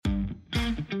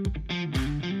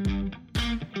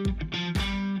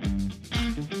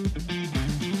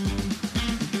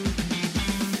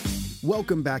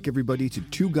Welcome back, everybody, to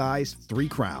Two Guys, Three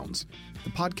Crowns, the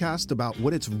podcast about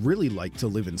what it's really like to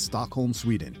live in Stockholm,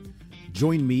 Sweden.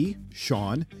 Join me,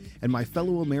 Sean, and my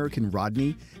fellow American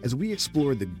Rodney as we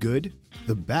explore the good,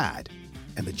 the bad,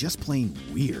 and the just plain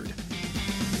weird.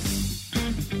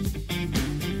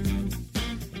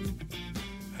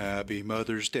 Happy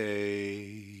Mother's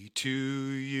Day to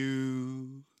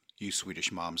you, you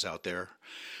Swedish moms out there.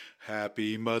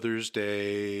 Happy Mother's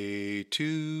Day to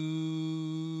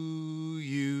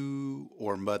you,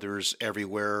 or mothers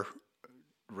everywhere,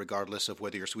 regardless of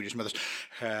whether you're Swedish mothers.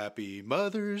 Happy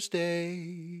Mother's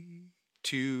Day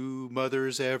to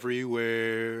mothers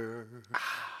everywhere.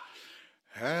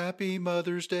 Happy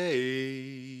Mother's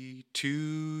Day to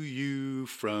you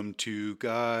from Two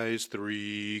Guys,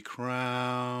 Three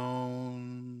Crowns.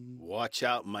 Watch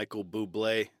out, Michael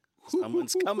Bublé.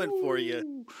 Someone's coming for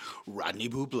you. Rodney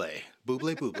Bublé.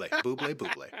 Bublé, Bublé, Bublé,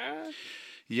 Bublé.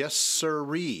 Yes,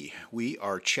 sirree. We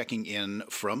are checking in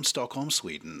from Stockholm,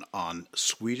 Sweden on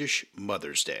Swedish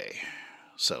Mother's Day.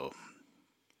 So,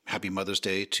 happy Mother's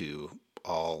Day to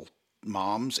all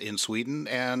moms in Sweden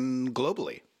and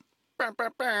globally.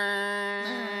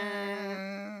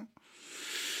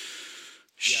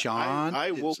 Sean?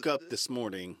 I woke up this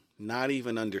morning not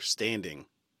even understanding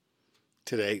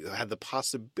today had the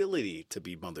possibility to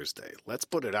be Mother's Day. Let's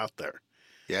put it out there.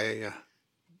 Yeah.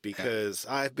 Because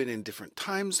I've been in different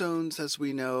time zones, as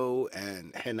we know,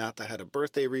 and Renata had a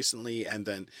birthday recently, and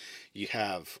then you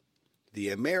have the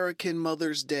American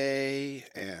Mother's Day,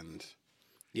 and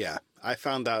yeah, I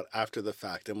found out after the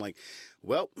fact. I'm like,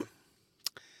 well,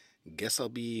 guess I'll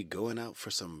be going out for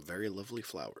some very lovely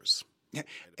flowers. Yeah.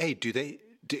 Hey,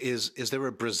 is there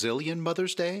a Brazilian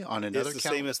Mother's Day on another It's the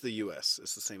same as the U.S.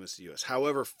 It's the same as the U.S.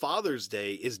 However, Father's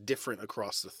Day is different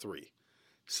across the three.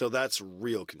 So that's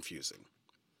real confusing.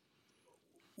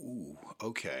 Ooh,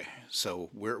 okay. So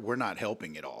we're not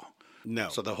helping at all. No.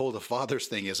 So the Father's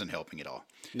thing isn't helping at all.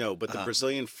 No, but the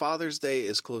Brazilian Father's Day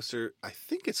is closer. I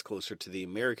think it's closer to the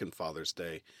American Father's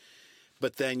Day.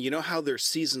 But then you know how their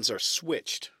seasons are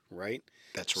switched, right?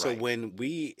 That's right. So when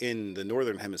we in the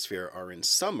Northern Hemisphere are in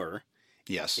summer,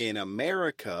 yes. In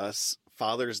America,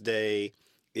 Father's Day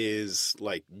is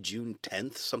like June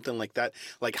 10th, something like that.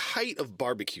 Like height of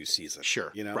barbecue season.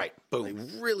 Sure. You know? Right. Boom. Like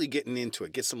really getting into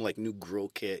it. Get some like new grill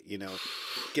kit,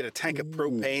 Get a tank of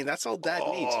propane. That's all Dad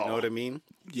needs, you know what I mean?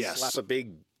 Yes. Slap a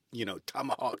big,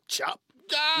 tomahawk chop.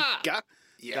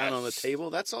 Down on the table.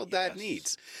 That's all Dad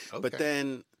needs. Okay. But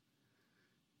then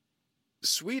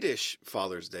Swedish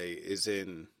Father's Day is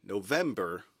in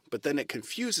November, but then it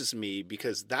confuses me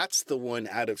because that's the one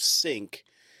out of sync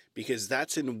because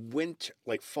that's in winter,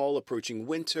 like fall approaching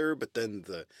winter, but then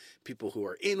the people who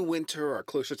are in winter are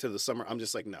closer to the summer. I'm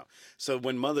just like, no. So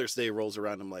when Mother's Day rolls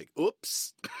around, I'm like,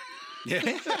 oops. Yeah.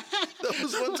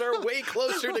 Those ones are way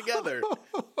closer together.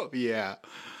 Yeah.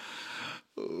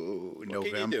 Ooh,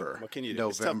 November. What can you do? November.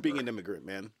 It's tough being an immigrant,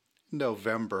 man.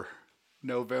 November.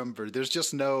 There's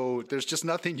just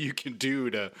nothing you can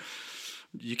do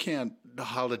you can't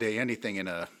holiday anything on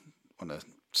a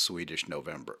Swedish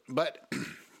November. But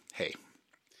hey.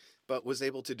 But was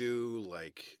able to do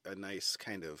like a nice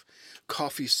kind of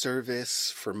coffee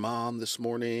service for Mom this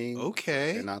morning.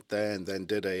 Okay. And then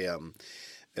did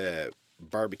a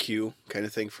barbecue kind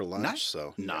of thing for lunch. Nice.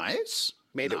 So nice.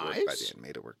 Made it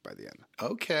work by the end.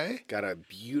 Okay. Got a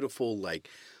beautiful like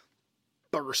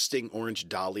bursting orange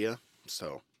dahlia.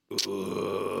 So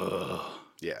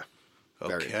yeah.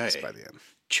 Very nice by the end.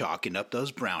 Chalking up those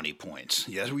brownie points.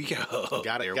 Yes, we go.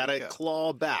 Gotta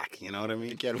claw back. You know what I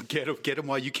mean? Get them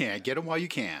while you can. Get them while you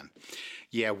can.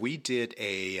 Yeah, we did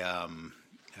a.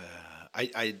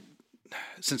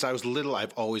 Since I was little,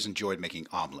 I've always enjoyed making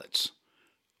omelets.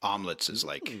 Omelets is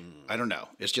like I don't know.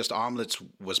 It's just omelets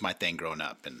was my thing growing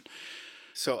up, and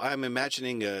so I'm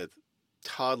imagining a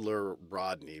toddler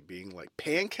Rodney being like,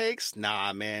 pancakes?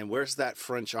 Nah, man. Where's that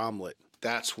French omelet?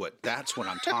 That's what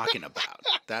I'm talking about.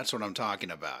 That's what I'm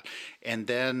talking about. And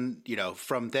then,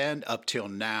 from then up till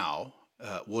now,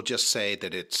 we'll just say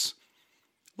that it's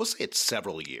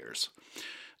several years.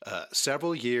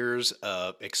 Several years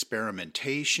of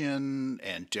experimentation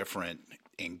and different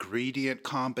ingredient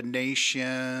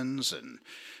combinations and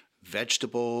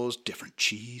vegetables, different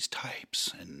cheese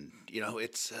types. And,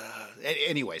 it's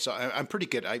anyway, so I'm pretty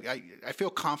good. I feel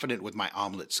confident with my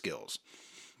omelet skills.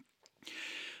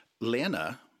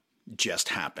 Lena just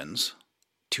happens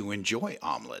to enjoy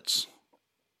omelets.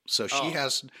 So she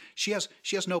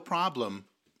has no problem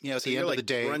you know, at So the you're end like of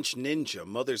the day, brunch ninja.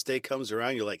 Mother's Day comes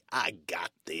around, you're like, I got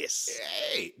this.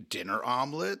 hey, dinner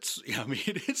omelets. I mean,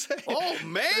 it's Oh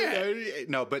man,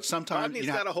 no, but sometimes Rodney's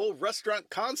you know, got a whole restaurant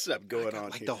concept going on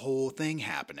like here. the whole thing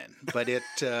happening. But it,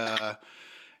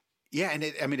 yeah,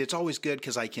 and I mean, it's always good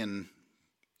because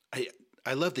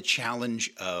I love the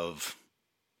challenge of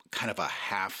kind of a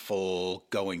half full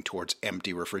going towards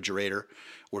empty refrigerator,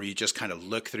 where you just kind of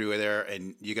look through there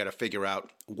and you got to figure out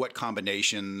what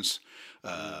combinations,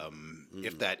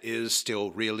 if that is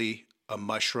still really a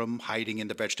mushroom hiding in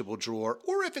the vegetable drawer,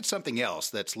 or if it's something else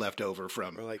that's left over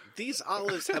from. We're like, these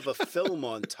olives have a film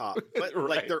on top, but like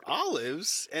Right. they're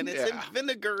olives and it's in Yeah.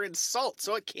 vinegar and salt,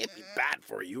 so it can't be bad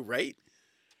for you, right?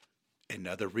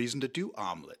 Another reason to do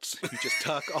omelets. You just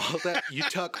tuck all that. You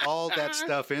tuck all that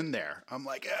stuff in there. I'm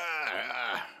like,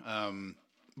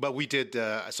 but we did.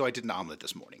 So I did an omelet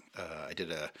this morning. I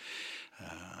did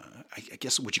I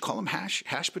guess would you call them hash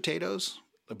potatoes?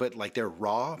 But like they're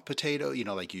raw potato. You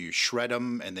know, like you shred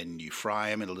them and then you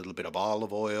fry them in a little bit of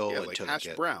olive oil Yeah, like until hash they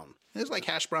get. brown. It's like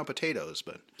hash brown potatoes,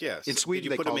 but Yes. in Sweden Did you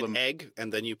they put call them in them. egg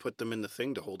and then you put them in the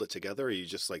thing to hold it together, or you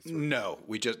just like threw No,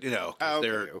 we just 'cause Oh, okay,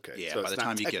 they're okay. yeah. So by it's the time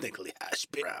not you get technically hash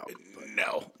brown.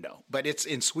 No. But it's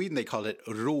in Sweden they call it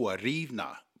råa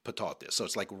rivna potatis. So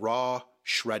it's like raw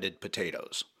shredded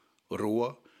potatoes.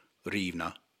 Råa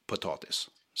rivna potatis.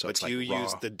 So But it's do like you raw.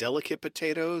 use the delicate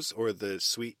potatoes or the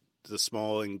sweet, the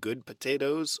small and good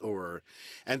potatoes, or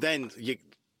and then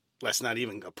let's not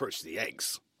even approach the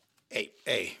eggs.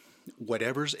 Hey,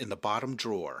 whatever's in the bottom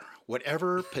drawer,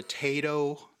 whatever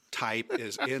potato type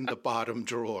is in the bottom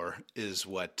drawer is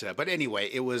what. But anyway,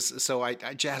 it was so I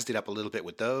jazzed it up a little bit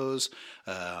with those.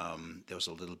 There was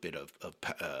a little bit of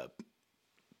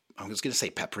I was going to say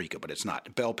paprika, but it's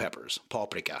not. Bell peppers,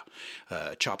 paprika.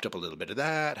 Chopped up a little bit of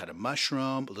that. Had a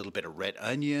mushroom, a little bit of red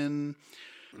onion.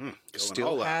 Still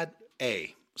all out. had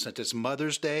since it's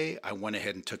Mother's Day, I went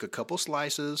ahead and took a couple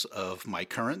slices of my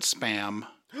current Spam.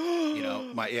 You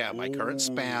know, my current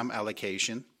Spam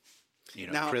allocation. You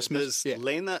know, Now, Christmas. does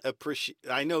Lena appreciate?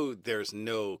 I know there's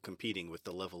no competing with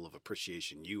the level of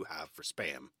appreciation you have for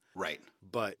Spam, Right.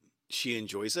 but she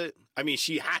enjoys it. I mean,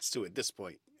 she has to at this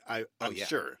point. I'm yeah.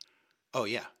 sure. Oh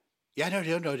yeah. Yeah,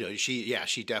 no.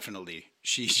 She definitely,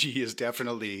 she is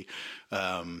definitely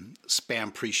Spam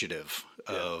appreciative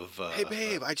of. Hey,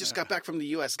 babe, I just got back from the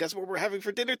U.S. Guess what we're having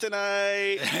for dinner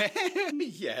tonight?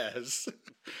 Yes.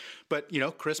 But, you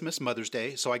know, Christmas, Mother's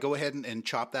Day. So I go ahead and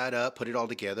chop that up, put it all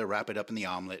together, wrap it up in the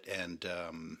omelet. And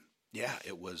yeah,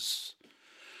 it was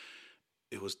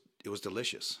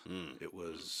delicious. It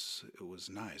was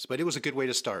nice. But it was a good way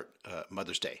to start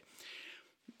Mother's Day.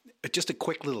 Just a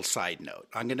quick little side note.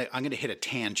 I'm gonna hit a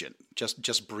tangent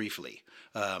just briefly.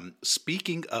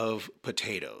 Speaking of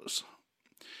potatoes,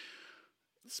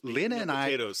 Lena and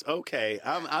Potatoes. Okay,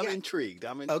 I'm intrigued.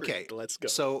 I'm intrigued. Okay, Let's go.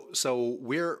 So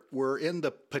we're in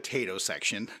the potato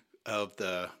section of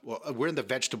we're in the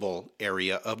vegetable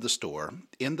area of the store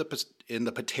in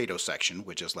the potato section,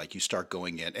 which is like you start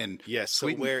going in and Yes,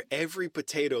 so where every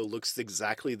potato looks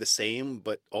exactly the same,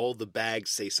 but all the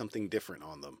bags say something different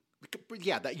on them.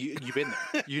 yeah, that you've been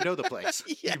there, you know the place,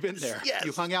 you've been there, yes.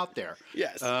 you hung out there.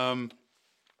 Yes.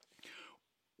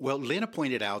 Well, Lena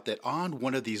pointed out that on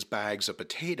one of these bags of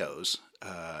potatoes,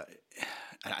 I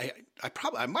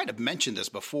might have mentioned this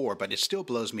before, but it still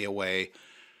blows me away.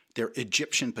 They're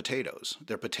Egyptian potatoes.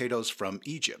 They're potatoes from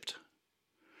Egypt.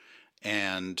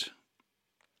 And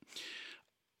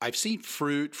I've seen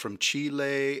fruit from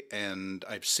Chile, and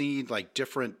I've seen like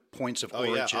different points of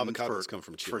origin. Yeah, avocados come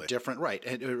from Chile. For different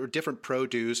and different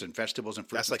produce and vegetables and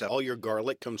fruits. That's and like stuff. all your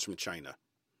garlic comes from China,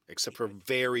 except for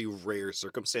very rare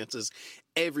circumstances.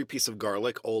 Every piece of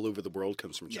garlic all over the world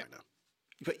comes from China.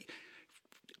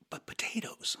 But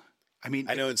potatoes. I mean,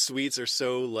 I know, and Swedes are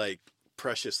so like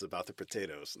precious about their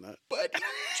potatoes. But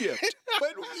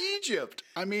Egypt.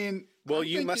 I mean, Well,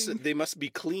 I'm they must be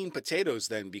clean potatoes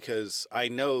then, because I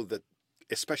know that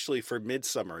especially for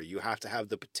midsummer, you have to have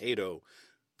the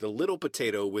little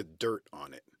potato with dirt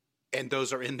on it. And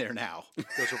those are in there now.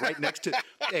 Those are right next to.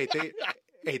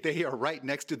 They are right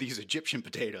next to these Egyptian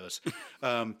potatoes.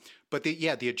 But the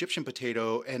Egyptian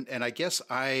potato, and I guess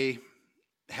I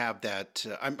have that.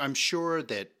 I'm sure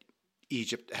that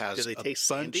Egypt has Do they a taste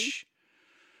bunch. sandy?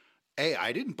 Hey,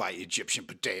 I didn't buy Egyptian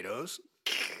potatoes.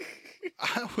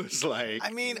 I was like,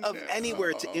 I mean, of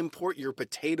anywhere to import your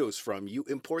potatoes from, you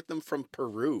import them from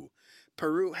Peru.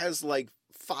 Peru has like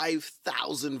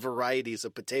 5,000 varieties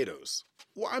of potatoes.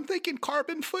 well, I'm thinking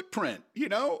carbon footprint. You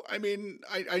know, I mean,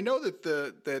 I know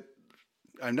that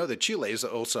I know that Chile is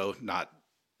also not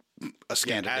a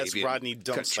Scandinavian as Rodney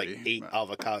dumps country. like 8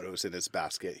 avocados in his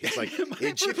basket, he's like,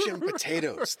 Egyptian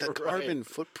potatoes, the carbon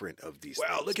footprint of these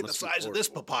Well, things look at the must be size of this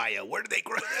horrible." papaya. Where do they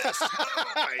grow this?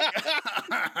 Oh, my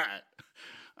God.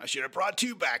 I should have brought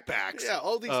 2 backpacks. Yeah,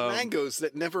 all these mangoes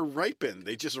that never ripen.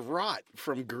 They just rot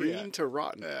from green to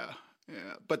rotten. Yeah,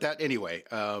 yeah. But that anyway.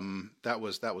 That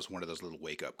was one of those little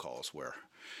wake up calls where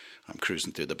I'm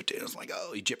cruising through the potatoes, like,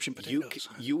 oh, Egyptian potatoes.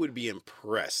 You would be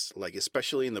impressed, like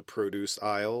especially in the produce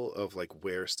aisle of like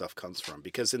where stuff comes from,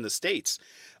 because in the States,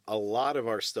 a lot of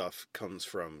our stuff comes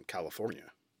from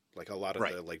California, like a lot of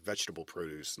the like vegetable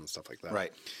produce and stuff like that.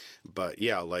 Right. But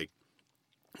yeah, like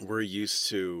we're used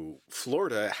to,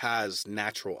 Florida has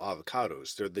natural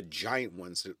avocados. They're the giant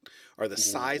ones that are the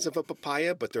size of a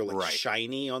papaya, but they're like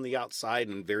shiny on the outside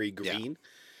and very green.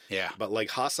 Yeah. But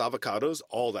like Hass avocados,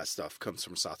 all that stuff comes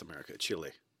from South America,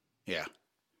 Chile. Yeah.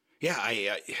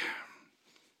 Yeah.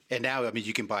 And now, I mean,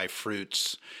 you can buy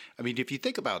fruits. I mean, if you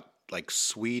think about like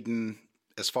Sweden,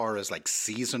 as far as like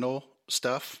seasonal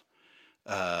stuff,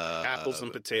 Apples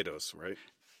and potatoes, right?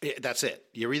 that's it.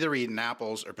 You're either eating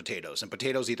apples or potatoes, and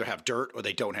potatoes either have dirt or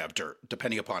they don't have dirt,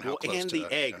 depending upon how close and to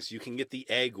the eggs. You can get the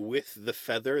egg with the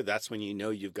feather. That's when you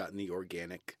know you've gotten the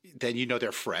organic. Then you know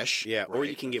they're fresh. Yeah, or right?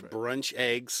 you can get brunch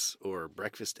eggs or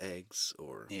breakfast eggs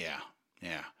or... Yeah,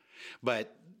 yeah.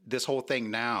 But this whole thing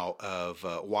now of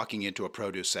walking into a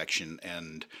produce section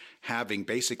and having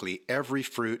basically every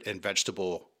fruit and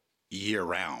vegetable year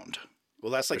round.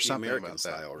 Well, that's like There's the something American about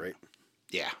that. style, right?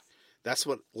 Yeah. That's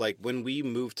what, like, when we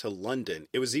moved to London,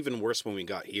 it was even worse when we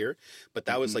got here, but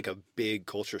that was like a big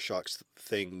culture shock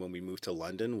thing when we moved to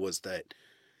London, was that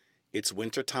it's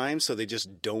wintertime, so they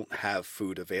just don't have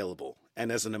food available.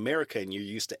 And as an American, you're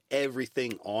used to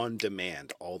everything on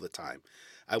demand all the time.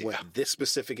 I want this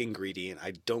specific ingredient.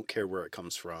 I don't care where it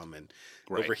comes from. And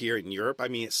over here in Europe, I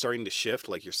mean, it's starting to shift,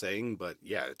 like you're saying, but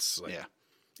yeah, it's like,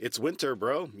 it's winter,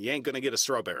 bro. You ain't going to get a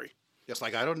strawberry. It's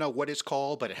like, I don't know what it's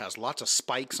called, but it has lots of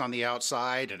spikes on the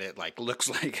outside, and it looks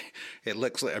like,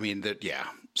 I mean,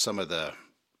 some of the,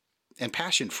 and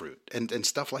passion fruit and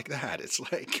stuff like that. It's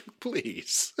like,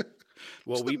 please.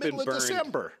 Well, we've been burned.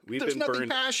 December. There's nothing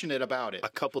passionate about it. A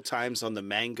couple times on the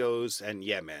mangoes, and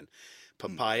yeah, man,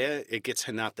 papaya, it gets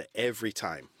Hinata every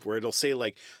time, where it'll say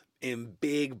like in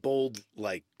big, bold,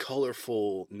 like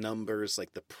colorful numbers,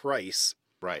 like the price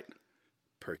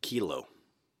per kilo.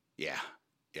 Yeah.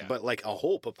 Yeah. But like a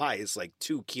whole papaya is like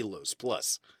 2 kilos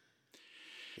plus,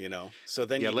 you know? So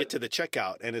then you get to the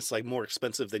checkout and it's like more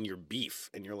expensive than your beef.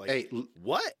 And you're like, hey,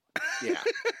 what? Yeah.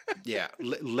 Yeah.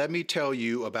 Let me tell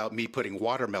you about me putting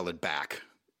watermelon back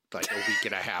like a week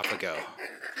and a half ago.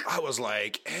 I was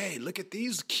like, hey, look at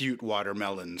these cute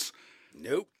watermelons.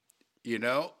 Nope. You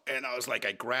know? And I was like,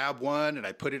 I grabbed one and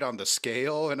I put it on the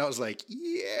scale and I was like,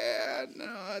 yeah, no,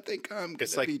 I think I'm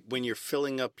It's like when you're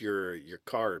filling up your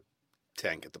car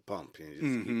tank at the pump and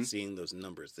you keep seeing those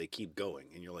numbers, they keep going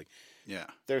and you're like, yeah,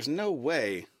 there's no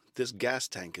way this gas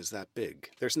tank is that big.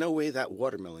 There's no way that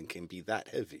watermelon can be that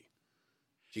heavy.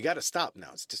 You got to stop now.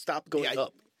 It's to stop going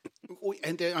up.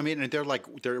 And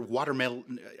they're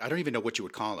watermelon. I don't even know what you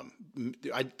would call them.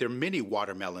 They're mini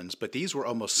watermelons, but these were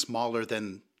almost smaller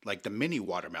than like the mini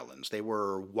watermelons. They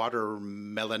were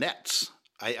watermelonettes.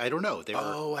 I don't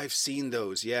know. I've seen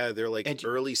those. Yeah, they're like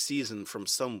early season from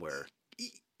somewhere.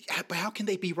 But how can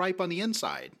they be ripe on the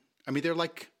inside? I mean, they're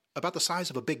like about the size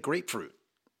of a big grapefruit.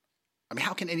 I mean,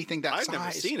 how can anything that size? I've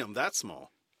never seen them that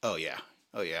small. Oh yeah.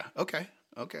 Okay.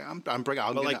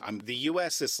 The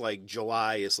U.S. is like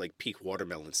July is like peak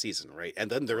watermelon season, right?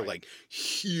 And then they're like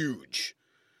huge.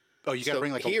 Oh, you got to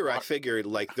bring like here. I figured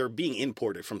like they're being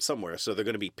imported from somewhere, so they're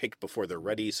going to be picked before they're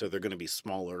ready, so they're going to be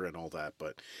smaller and all that.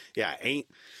 But yeah,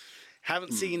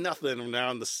 haven't seen nothing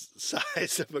around the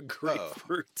size of a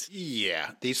grapefruit.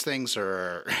 Yeah, these things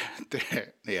are.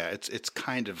 It's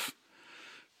kind of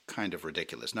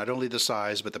ridiculous. Not only the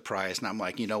size, but the price. And I'm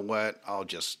like, you know what? I'll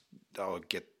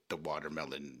get the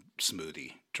watermelon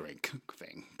smoothie drink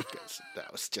thing because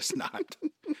that was just not.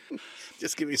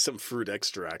 Just give me some fruit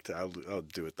extract. I'll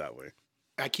do it that way.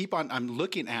 I'm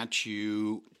looking at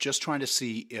you just trying to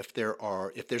see if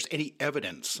there's any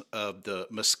evidence of the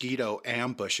mosquito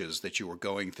ambushes that you were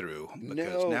going through.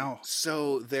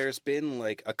 So there's been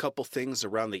like a couple things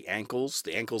around the ankles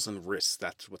and wrists.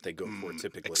 That's what they go for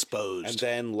typically. Exposed. And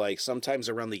then like sometimes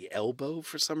around the elbow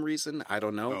for some reason. I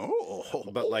don't know.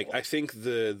 But like I think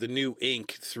the new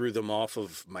ink threw them off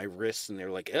of my wrists and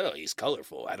they're like, oh, he's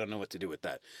colorful. I don't know what to do with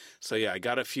that. So yeah, I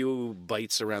got a few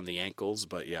bites around the ankles,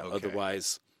 but yeah, otherwise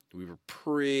we were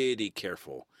pretty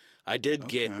careful. I did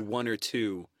get 1 or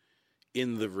 2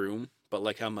 in the room, but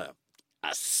like I'm a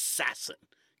assassin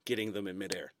getting them in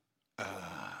midair.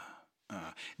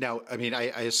 Now, I mean, I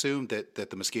assume that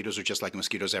the mosquitoes are just like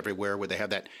mosquitoes everywhere, where they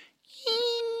have that.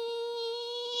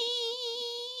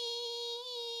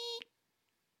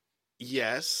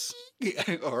 Yes.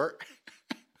 Or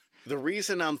The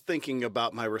reason I'm thinking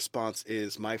about my response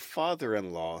is my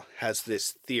father-in-law has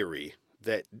this theory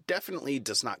that definitely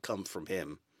does not come from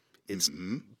him. It's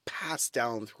passed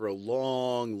down through a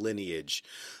long lineage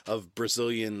of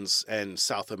Brazilians and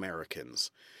South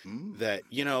Americans that,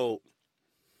 you know,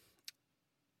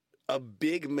 a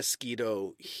big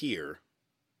mosquito here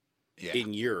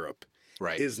in Europe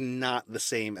right. is not the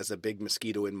same as a big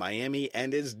mosquito in Miami,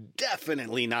 and is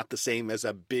definitely not the same as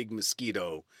a big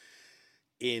mosquito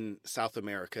in South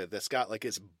America that's got like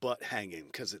its butt hanging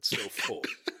because it's so full.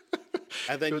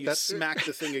 And then you smack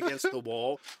the thing against the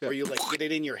wall, or you like get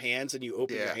it in your hands and you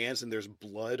open your hands and there's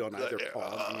blood on either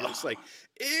palm. And you're just like,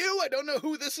 ew, I don't know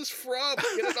who this is from.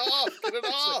 Get it off. Get it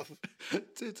off.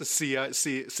 It's a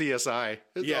CSI.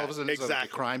 Yeah, all of a sudden it's exactly.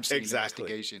 a crime scene Exactly.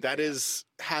 investigation. That is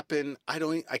happened. I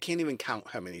can't even count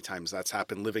how many times that's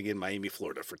happened living in Miami,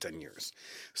 Florida for 10 years.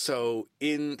 So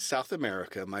in South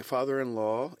America, my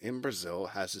father-in-law in Brazil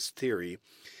has this theory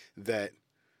that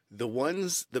the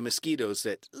mosquitoes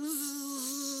that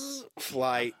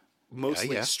fly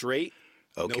mostly straight,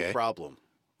 no problem.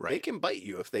 Right. They can bite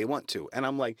you if they want to. And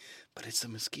I'm like, but it's a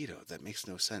mosquito. That makes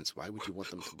no sense. Why would you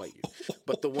want them to bite you?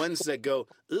 But the ones that go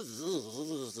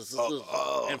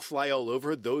and fly all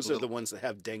over, those are the ones that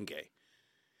have dengue.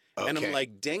 Okay. And I'm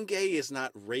like, dengue is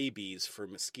not rabies for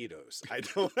mosquitoes. I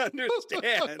don't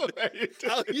understand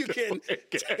how you can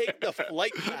take the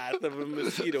flight path of a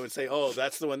mosquito and say, oh,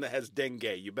 that's the one that has dengue.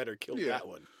 You better kill that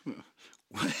one.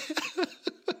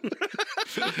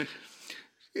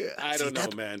 I don't know,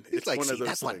 man. It's like, one of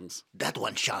those things. That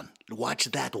one, Sean.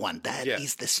 Watch that one. That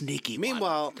is the sneaky one.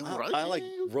 Meanwhile, I like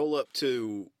roll up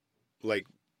to like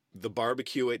the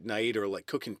barbecue at night or like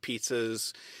cooking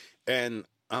pizzas, and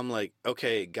I'm like,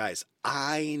 okay, guys,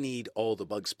 I need all the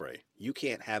bug spray. You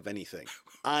can't have anything.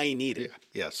 I need it.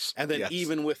 Yes. And then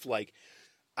even with like,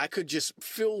 I could just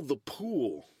fill the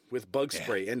pool with bug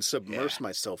spray and submerge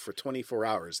myself for 24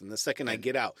 hours. And the second I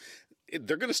get out,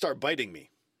 they're going to start biting me.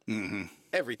 Mm-hmm.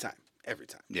 Every time.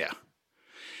 Yeah.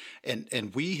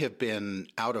 And we have been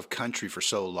out of country for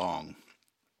so long.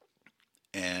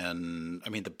 And I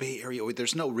mean, the Bay Area,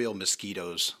 there's no real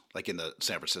mosquitoes like in the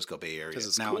San Francisco Bay Area. Because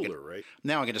it's cooler, right?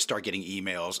 Now I'm going to start getting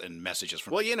emails and messages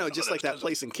from. Well, you know, just like that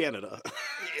place in Canada.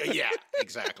 Yeah,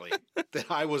 exactly.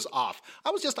 I was off.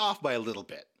 I was just off by a little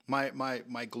bit.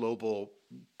 My global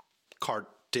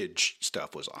cartage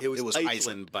stuff was off. It was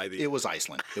Iceland by the. It was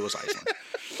Iceland. It was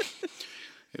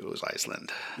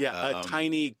Iceland. Yeah, a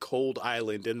tiny cold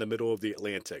island in the middle of the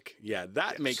Atlantic. Yeah,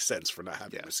 that makes sense for not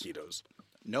having mosquitoes.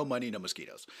 No money, no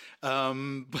mosquitoes.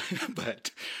 But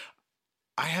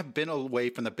I have been away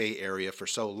from the Bay Area for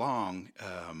so long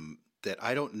that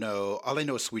I don't know. All I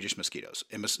know is Swedish mosquitoes.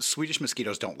 And Swedish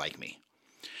mosquitoes don't like me.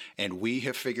 And we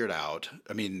have figured out,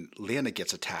 I mean, Lena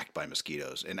gets attacked by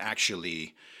mosquitoes. And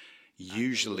actually,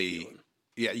 usually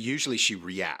she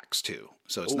reacts too.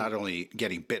 So it's not only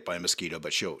getting bit by a mosquito,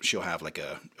 but she'll have like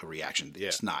a reaction. Yeah.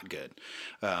 It's not good.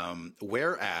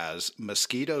 Whereas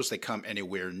mosquitoes that come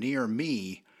anywhere near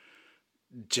me,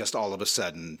 just all of a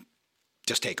sudden,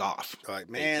 just take off. Like,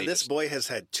 man, this boy has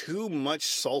had too much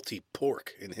salty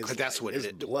pork in his life. That's what his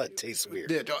blood tastes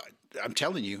weird. I'm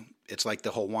telling you, it's like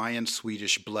the Hawaiian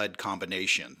Swedish blood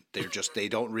combination. They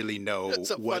don't really know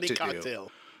It's a what funny to cocktail.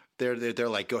 do. They're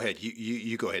like, go ahead,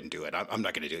 you go ahead and do it. I'm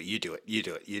not going to do it. You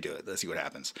do it. Let's see what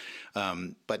happens.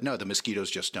 But no, the mosquitoes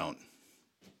just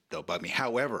they'll bug me.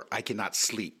 However, I cannot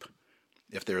sleep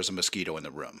if there is a mosquito in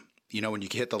the room. You know, when you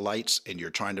hit the lights and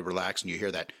you're trying to relax and you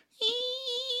hear that.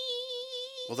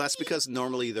 Well, that's because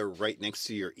normally they're right next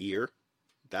to your ear.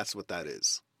 That's what that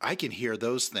is. I can hear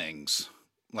those things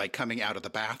like coming out of the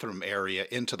bathroom area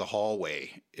into the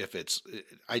hallway. If it's,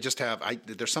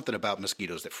 there's something about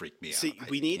mosquitoes that freak me out. See,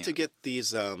 we need to get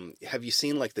these, have you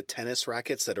seen like the tennis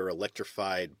rackets that are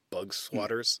electrified bug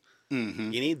swatters?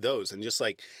 Mm-hmm. You need those and just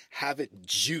like have it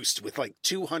juiced with like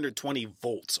 220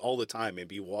 volts all the time and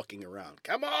be walking around.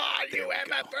 Come on, you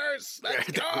MFers,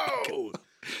 let's go.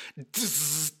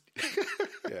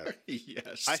 Yeah.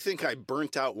 Yes. I think I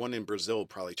burnt out one in Brazil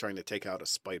probably trying to take out a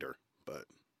spider, but...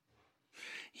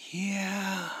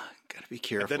 Yeah, gotta be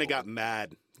careful. And then it got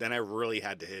mad. Then I really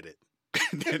had to hit it.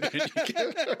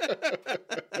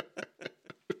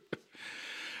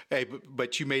 Hey,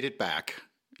 but you made it back.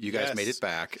 You guys made it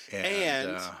back.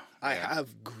 And I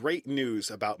have great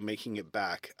news about making it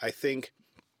back. I think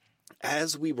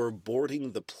as we were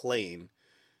boarding the plane,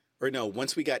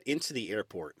 once we got into the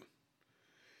airport,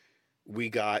 we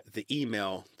got the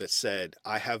email that said,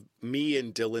 me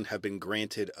and Dylan have been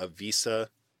granted a visa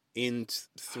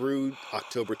through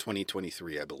October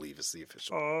 2023, I believe is the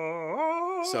official.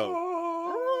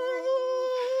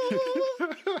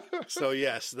 So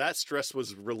yes, that stress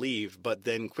was relieved, but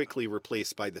then quickly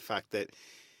replaced by the fact that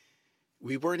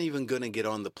we weren't even going to get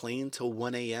on the plane till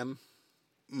 1 a.m.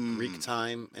 Greek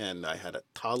time, and I had a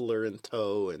toddler in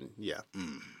tow, and yeah.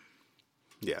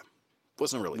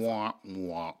 Wasn't really fun.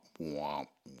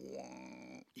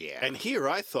 Yeah. And here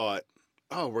I thought,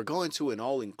 oh, we're going to an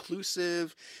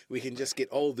all-inclusive. We can just get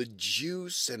all the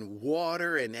juice and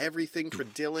water and everything for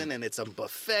Dylan, and it's a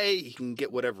buffet. He can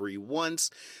get whatever he wants.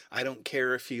 I don't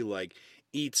care if he,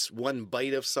 eats one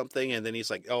bite of something, and then he's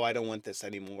like, oh, I don't want this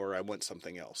anymore. I want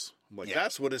something else. I'm like,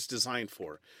 that's what it's designed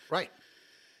for. Right.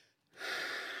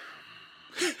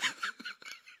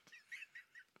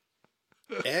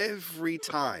 Every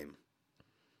time,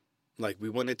 we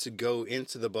wanted to go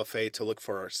into the buffet to look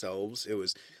for ourselves, it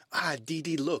was,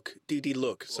 Didi, look.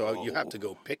 So you have to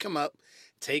go pick him up,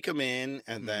 take him in,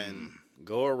 and then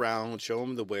go around, show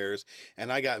him the wares.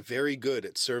 And I got very good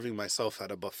at serving myself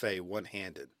at a buffet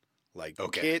one-handed.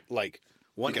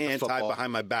 One hand tied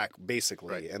behind my back,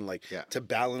 basically. Right. And, to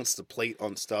balance the plate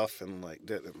on stuff and,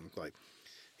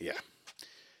 yeah.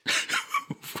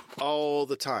 All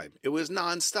the time. It was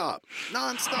nonstop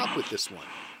with this one.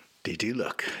 Didi,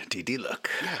 look.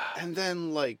 Yeah, and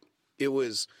then, it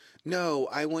was, no,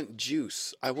 I want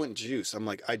juice. I'm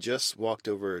like, I just walked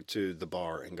over to the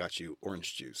bar and got you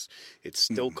orange juice. It's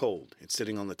still cold. It's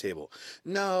sitting on the table.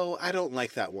 No, I don't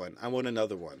like that one. I want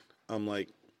another one. I'm like,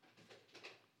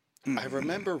 I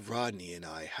remember Rodney and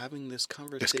I having this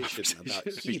conversation about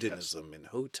hedonism in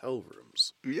hotel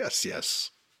rooms.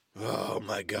 Yes. Oh,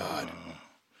 my God.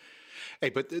 Hey,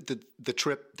 but the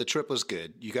trip was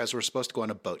good. You guys were supposed to go on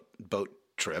a boat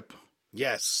trip.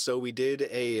 Yes, so we did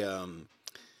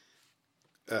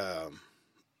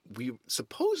we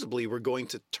supposedly were going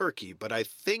to Turkey, but I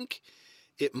think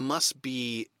it must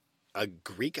be a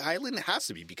Greek island. It has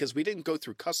to be, because we didn't go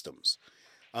through customs.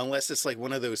 Unless it's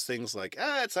one of those things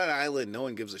it's an island, no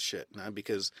one gives a shit. Nah,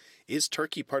 because is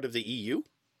Turkey part of the EU?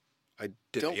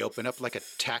 Did they open up a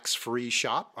tax-free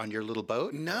shop on your little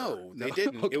boat? No, they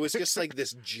didn't. Okay. It was just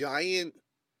this giant,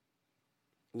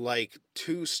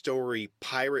 2-story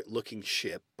pirate-looking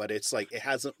ship, but it's it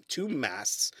has 2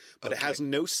 masts, but it has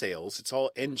no sails. It's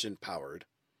all engine-powered.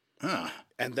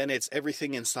 And then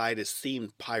everything inside is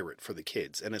themed pirate for the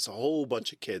kids, and it's a whole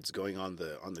bunch of kids going on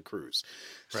the cruise.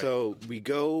 Right. So we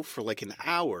go for an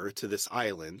hour to this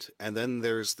island, and then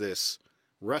there's this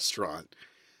restaurant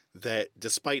that,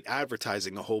 despite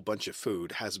advertising a whole bunch of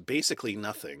food, has basically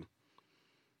nothing.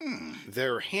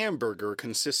 Their hamburger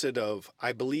consisted of,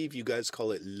 I believe you guys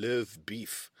call it love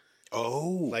beef.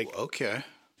 Oh, okay.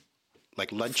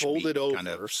 Lunch folded meat, over, kind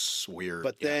of weird.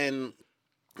 But then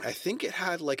I think it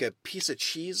had a piece of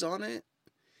cheese on it.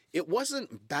 It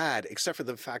wasn't bad, except for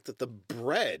the fact that the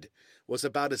bread was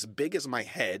about as big as my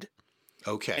head.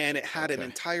 Okay. And it had an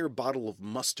entire bottle of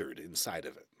mustard inside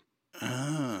of it.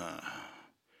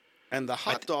 And the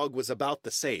hot dog was about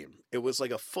the same. It was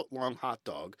a foot-long hot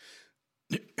dog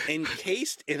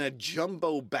encased in a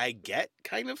jumbo baguette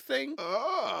kind of thing.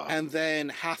 Oh. And then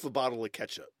half a bottle of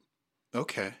ketchup.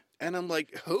 Okay. And I'm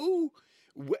like, who?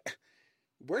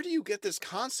 Where do you get this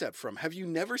concept from? Have you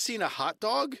never seen a hot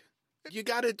dog? You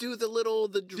got to do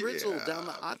the drizzle down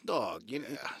the hot dog. You know,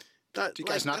 do you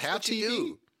guys not have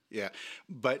TV? Yeah.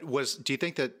 But do you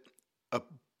think that a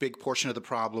big portion of the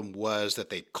problem was that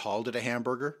they called it a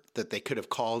hamburger, that they could have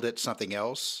called it something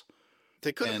else?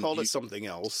 They could have called it something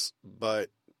else, but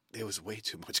it was way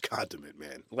too much condiment,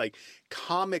 man.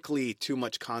 Comically too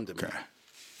much condiment.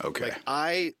 Okay.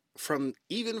 From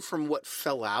what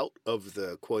fell out of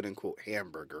the quote unquote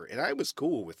hamburger, and I was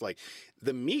cool with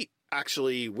the meat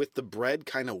actually with the bread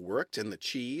kind of worked, and the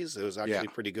cheese, it was actually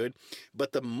pretty good.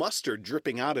 But the mustard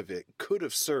dripping out of it could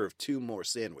have served 2 more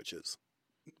sandwiches.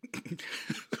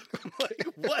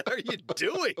 What are you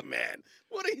doing, man?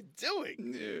 What are you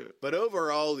doing? Yeah. But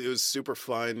overall, it was super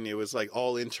fun. It was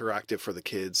all interactive for the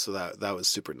kids, so that was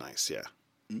super nice. Yeah.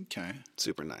 Okay.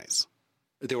 Super nice.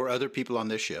 There were other people on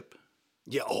this ship.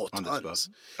 Yeah, tons.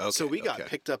 Okay, so we got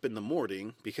picked up in the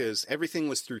morning because everything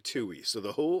was through TUI. So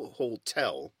the whole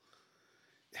hotel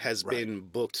has been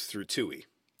booked through TUI.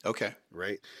 Okay.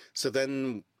 Right. So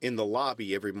then in the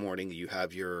lobby every morning you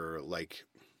have your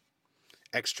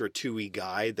extra TUI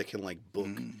guide that can book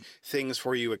things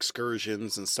for you,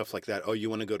 excursions and stuff like that. Oh, you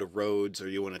want to go to Rhodes, or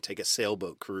you want to take a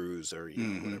sailboat cruise, or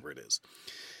whatever it is.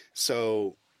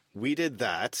 So we did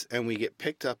that, and we get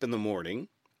picked up in the morning,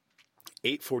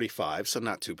 8:45, so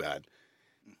not too bad.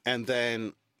 And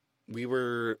then we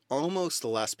were almost the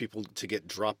last people to get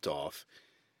dropped off.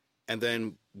 And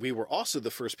then we were also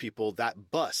the first people,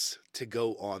 that bus, to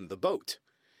go on the boat.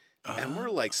 And we're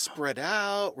like spread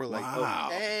out. We're like, Wow.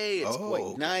 okay, it's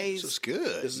quite nice. This is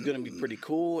good. This is going to be pretty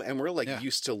cool. And we're like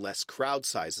used to less crowd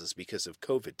sizes because of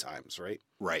COVID times, right?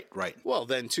 Right. Well,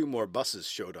 then 2 more buses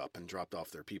showed up and dropped off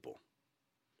their people.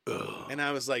 Ugh. And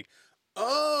I was like,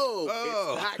 it's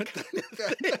that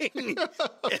kind of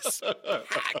thing.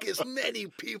 Pack as many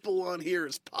people on here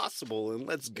as possible and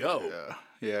let's go.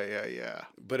 Yeah.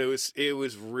 But it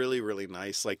was really, really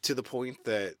nice. Like, to the point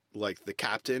that, like, the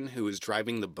captain who was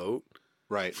driving the boat,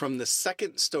 Right. from the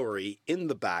second story in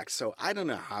the back, so I don't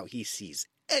know how he sees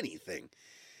anything.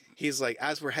 He's like,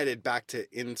 as we're headed back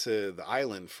into the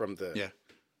island from the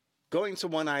going to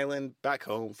one island, back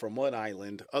home from one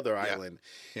island, other island.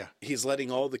 Yeah. He's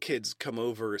letting all the kids come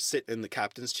over, sit in the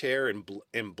captain's chair,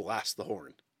 and blast the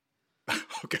horn,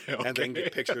 Okay. and then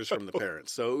get pictures from the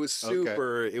parents. So it was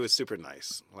super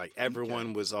nice. Like,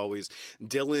 everyone was always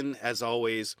Dylan, as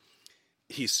always.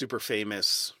 He's super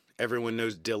famous. Everyone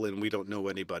knows Dylan. We don't know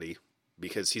anybody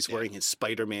because he's wearing his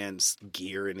Spider-Man's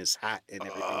gear and his hat and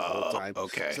everything the whole time.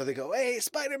 Okay. So they go, "Hey,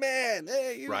 Spider-Man!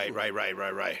 Hey, you!"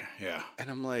 Right. Yeah. And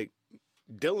I'm like,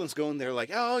 Dylan's going there like,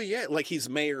 "Oh yeah," like he's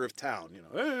mayor of town, you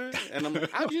know. And I'm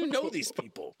like, "How do you know these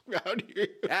people?" How do you?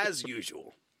 As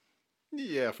usual.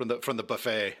 Yeah, from the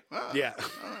buffet. Yeah.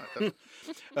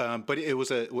 But it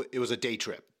was a day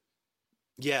trip.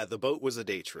 Yeah, the boat was a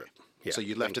day trip. Yeah, So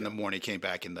you left in the morning, came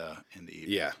back in the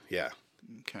evening. Yeah.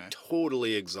 Okay.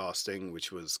 Totally exhausting,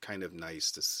 which was kind of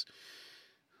nice to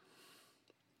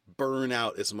burn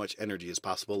out as much energy as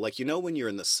possible. Like, you know, when you're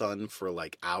in the sun for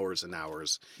like hours and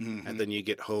hours, and then you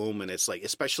get home and it's like,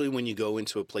 especially when you go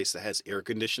into a place that has air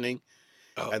conditioning,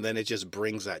 and then it just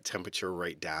brings that temperature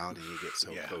right down and you get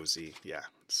so cozy. Yeah,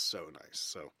 it's so nice.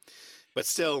 So, but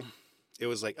still, it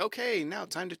was like, okay, now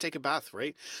time to take a bath,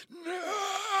 right?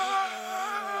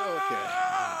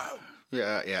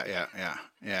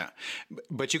 Yeah.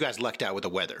 But you guys lucked out with the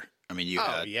weather. I mean, you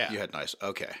had nice.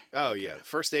 Okay. Oh yeah.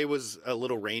 First day was a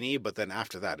little rainy, but then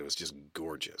after that it was just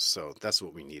gorgeous. So that's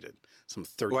what we needed. Some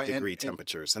 30-degree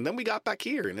temperatures. And then we got back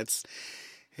here and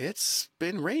it's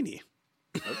been rainy.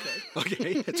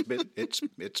 Okay. It's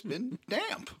been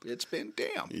damp. It's been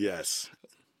damp. Yes.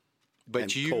 But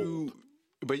And you cold.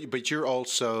 but you're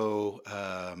also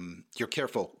you're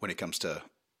careful when it comes to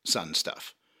sun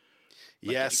stuff.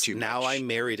 Yes, too now much. I'm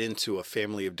married into a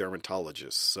family of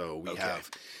dermatologists, so we have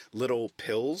little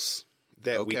pills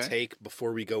that we take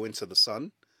before we go into the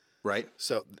sun. Right?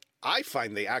 So I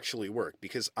find they actually work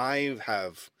because I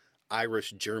have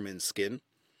Irish German skin,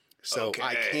 so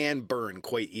I can burn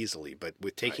quite easily. But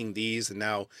with taking these and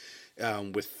now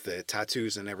with the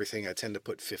tattoos and everything, I tend to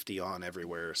put 50 on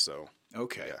everywhere. So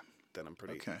then I'm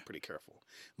pretty careful.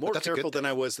 More careful than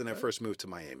I was when I first moved to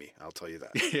Miami. I'll tell you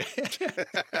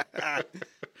that.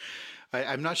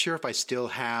 I'm not sure if I still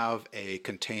have a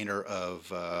container of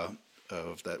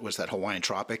that. Was that Hawaiian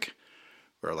Tropic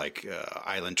or like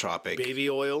Island Tropic? Baby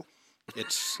oil.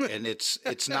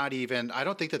 It's not even. I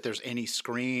don't think that there's any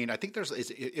screen. I think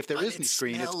if there is any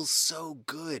screen, it smells so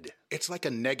good. It's like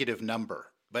a negative number.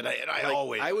 But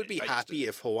I would be happy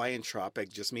if Hawaiian Tropic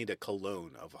just made a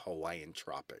cologne of Hawaiian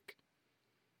Tropic.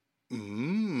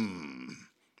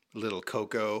 Little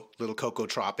cocoa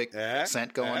tropic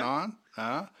scent going on.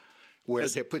 Where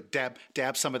they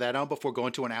dab some of that on before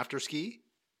going to an after ski.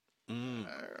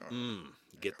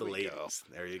 Get the ladies.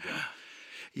 There you go.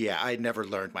 Yeah, I never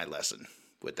learned my lesson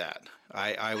with that.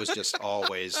 I was just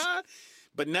always.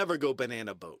 But never go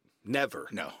banana boat. Never.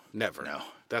 No. Never. No.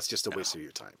 That's just a waste of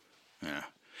your time. Yeah.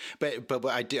 But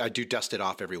I do dust it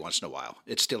off every once in a while.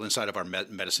 It's still inside of our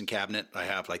medicine cabinet. I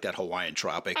have like that Hawaiian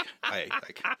Tropic.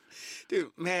 Dude,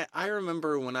 man, I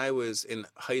remember when I was in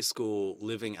high school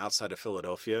living outside of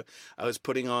Philadelphia, I was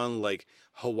putting on like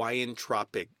Hawaiian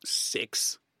Tropic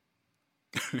 6.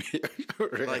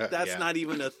 Like that's not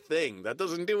even a thing. That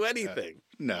doesn't do anything.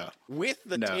 No. With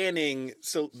the tanning,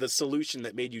 so the solution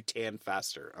that made you tan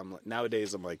faster.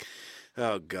 Nowadays I'm like,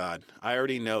 oh God, I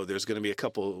already know there's going to be a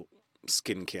couple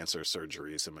skin cancer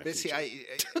surgeries in my future.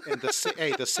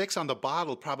 See, the 6 on the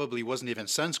bottle probably wasn't even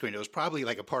sunscreen. It was probably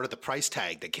like a part of the price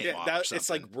tag that came off. It's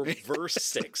like reverse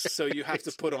 6. So you have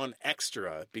to put on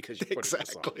extra because you put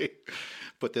this on.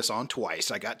 Put this on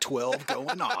twice. I got 12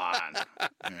 going on.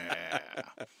 Yeah.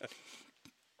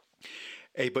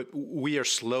 Hey, but we are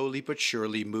slowly but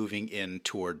surely moving in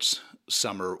towards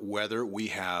summer weather. We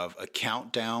have a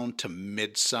countdown to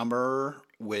midsummer,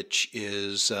 which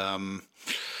is,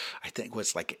 I think it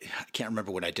was like, I can't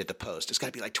remember when I did the post. It's got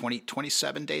to be like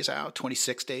 27 days out,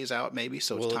 26 days out maybe.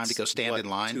 So it's time to go stand in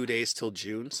line. 2 days till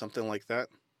June, something like that.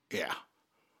 Yeah.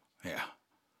 Yeah.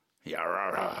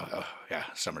 Yeah.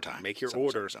 Summertime. Make your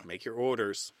orders. Make your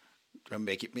orders.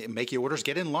 Make your orders.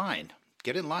 Get in line.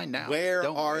 Get in line now. Where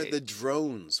are the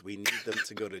drones? We need them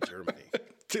to go to Germany.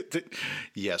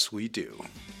 Yes, we do.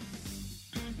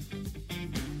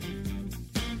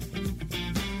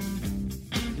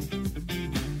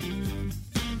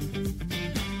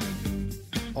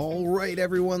 All right,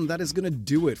 everyone, that is going to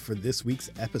do it for this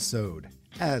week's episode.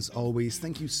 As always,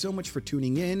 thank you so much for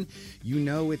tuning in. You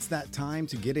know it's that time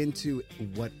to get into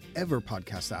whatever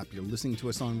podcast app you're listening to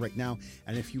us on right now.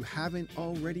 And if you haven't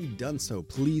already done so,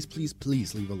 please, please,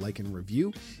 please leave a like and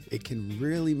review. It can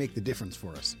really make the difference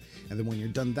for us. And then when you're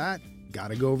done that,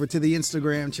 gotta go over to the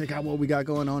Instagram, check out what we got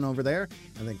going on over there,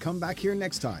 and then come back here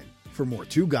next time for more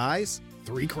 2 Guys,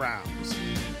 3 Crowns.